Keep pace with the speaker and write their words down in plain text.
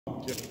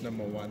Gift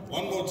number one.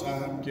 One more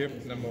time.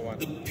 Gift number one.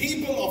 The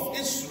people of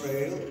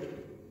Israel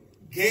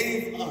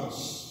gave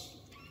us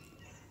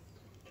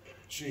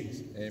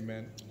Jesus.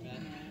 Amen.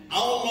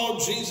 Our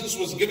Lord Jesus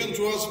was given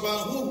to us by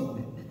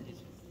whom?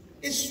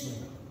 Israel.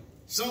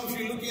 Some of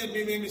you looking at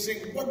me may be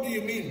saying, what do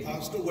you mean,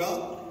 Pastor?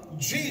 Well,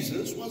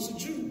 Jesus was a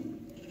Jew.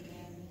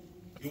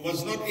 He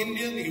was not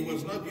Indian, he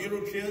was not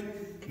European,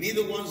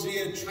 neither was he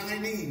a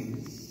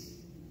Chinese.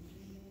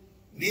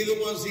 Neither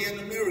was he an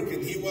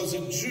American. He was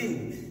a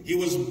Jew. He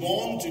was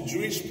born to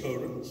Jewish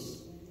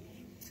parents.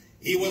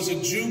 He was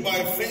a Jew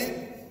by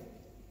faith.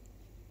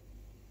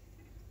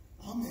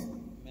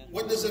 Amen.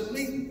 What does it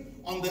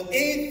mean? On the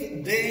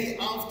 8th day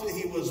after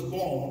he was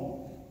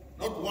born,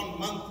 not 1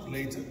 month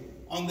later,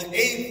 on the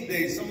 8th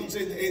day, someone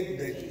say the 8th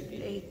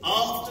day.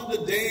 After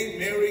the day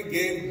Mary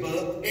gave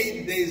birth,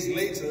 8 days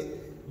later,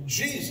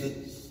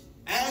 Jesus,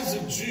 as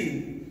a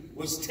Jew,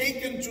 was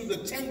taken to the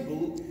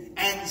temple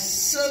and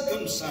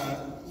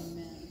circumcised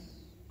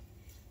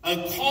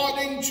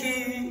according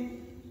to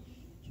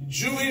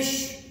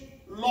Jewish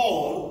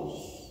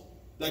laws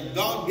that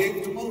God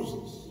gave to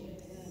Moses.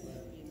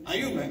 Are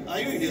you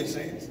here,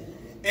 saints?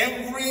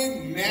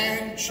 Every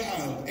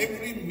man-child,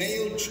 every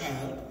male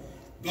child,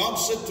 God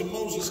said to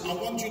Moses, I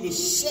want you to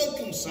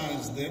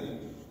circumcise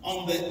them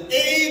on the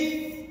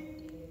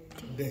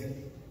 8th day.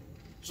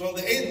 So on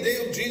the 8th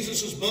day of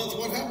Jesus' birth,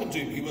 what happened to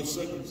him? He was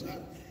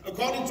circumcised.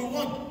 According to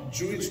what?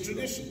 Jewish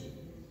tradition.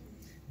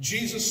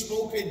 Jesus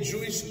spoke a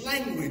Jewish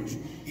language.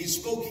 He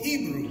spoke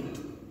Hebrew.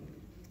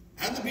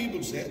 And the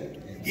people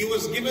said, he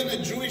was given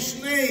a Jewish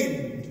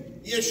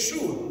name,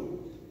 Yeshua,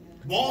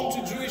 born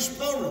to Jewish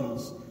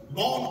parents,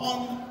 born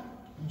on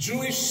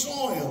Jewish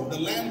soil, the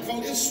land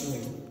called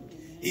Israel.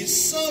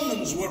 His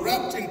sermons were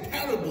wrapped in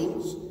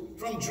parables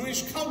from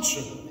Jewish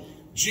culture.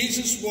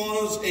 Jesus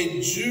was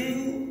a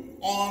Jew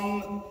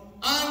on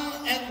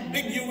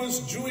unambiguous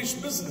Jewish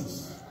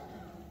business.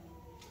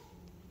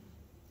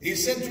 He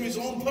said to his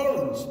own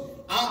parents,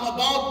 I'm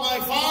about my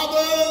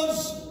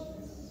father's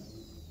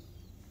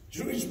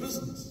Jewish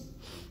business.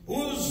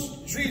 Who's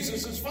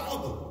Jesus'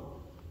 father?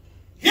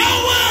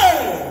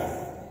 Yahweh!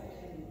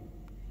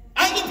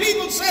 And the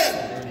people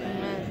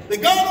said, the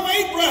God of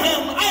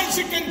Abraham,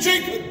 Isaac, and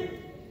Jacob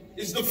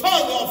is the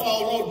father of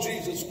our Lord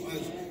Jesus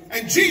Christ.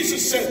 And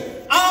Jesus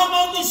said, I'm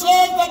on this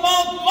earth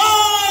about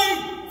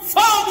my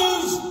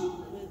father's.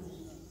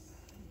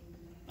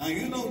 Now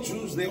you know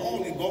Jews, they're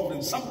all involved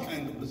in some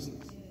kind of business.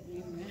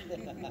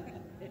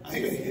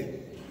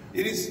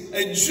 It is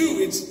a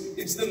Jew,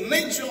 it's the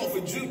nature of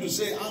a Jew to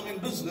say, I'm in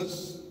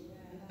business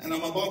and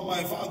I'm about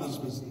my father's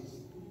business.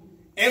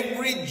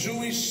 Every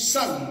Jewish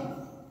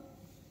son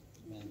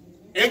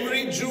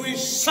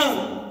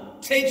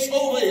takes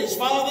over his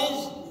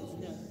father's.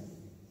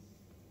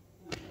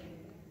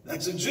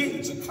 That's a Jew.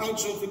 It's a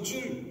culture of a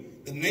Jew,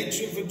 the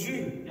nature of a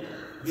Jew,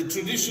 the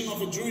tradition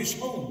of a Jewish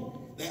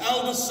home. The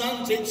eldest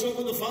son takes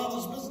over the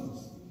father's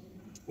business.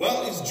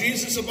 Well, is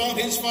Jesus about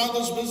his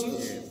father's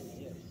business?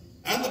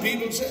 And the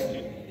people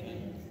said.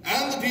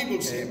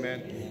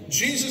 Amen.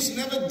 Jesus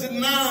never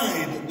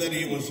denied that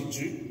he was a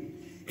Jew.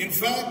 In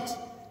fact,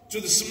 to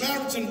the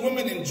Samaritan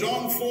woman in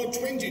John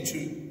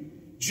 4:22,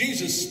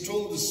 Jesus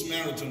told the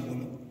Samaritan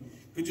woman.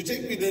 Could you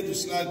take me there to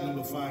slide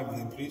number 5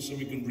 there, please, so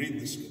we can read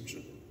the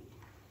scripture.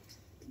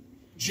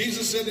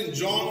 Jesus said in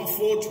John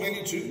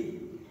 4:22,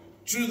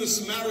 to the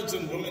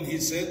Samaritan woman, he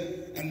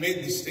said, and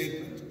made the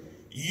statement,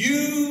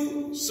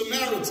 you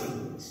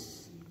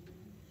Samaritans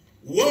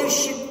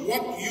worship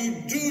what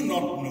you do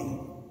not know.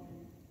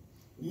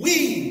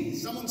 We,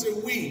 someone say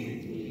we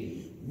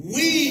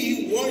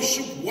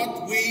worship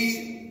what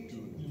we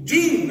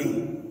do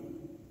know.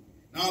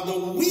 Now the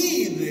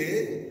we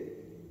there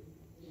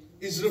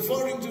is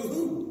referring to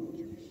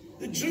who?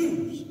 The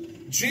Jews.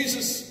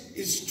 Jesus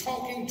is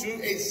talking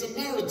to a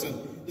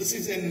Samaritan. This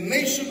is a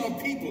nation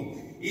of people.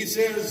 He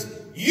says,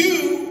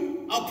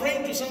 you are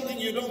praying to something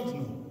you don't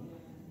know.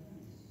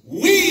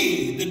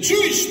 We, the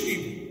Jewish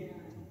people.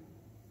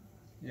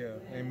 Yeah,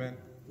 amen.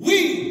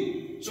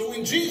 We. So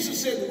when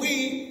Jesus said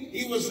we,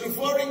 he was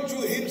referring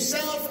to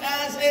himself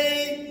as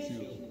a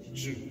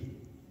Jew.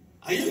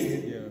 Are you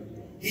here? Yeah.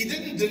 He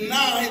didn't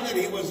deny that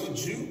he was a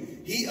Jew.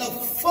 He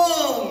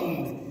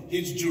affirmed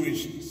his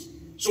Jewishness.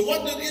 So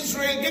what did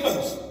Israel give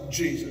us?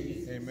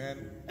 Jesus. Amen.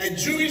 A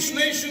Jewish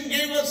nation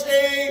gave us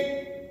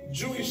a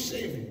Jewish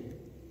Savior.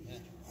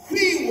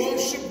 We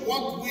worship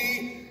what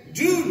we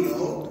do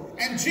know.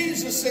 And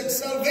Jesus said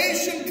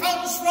salvation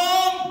comes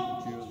from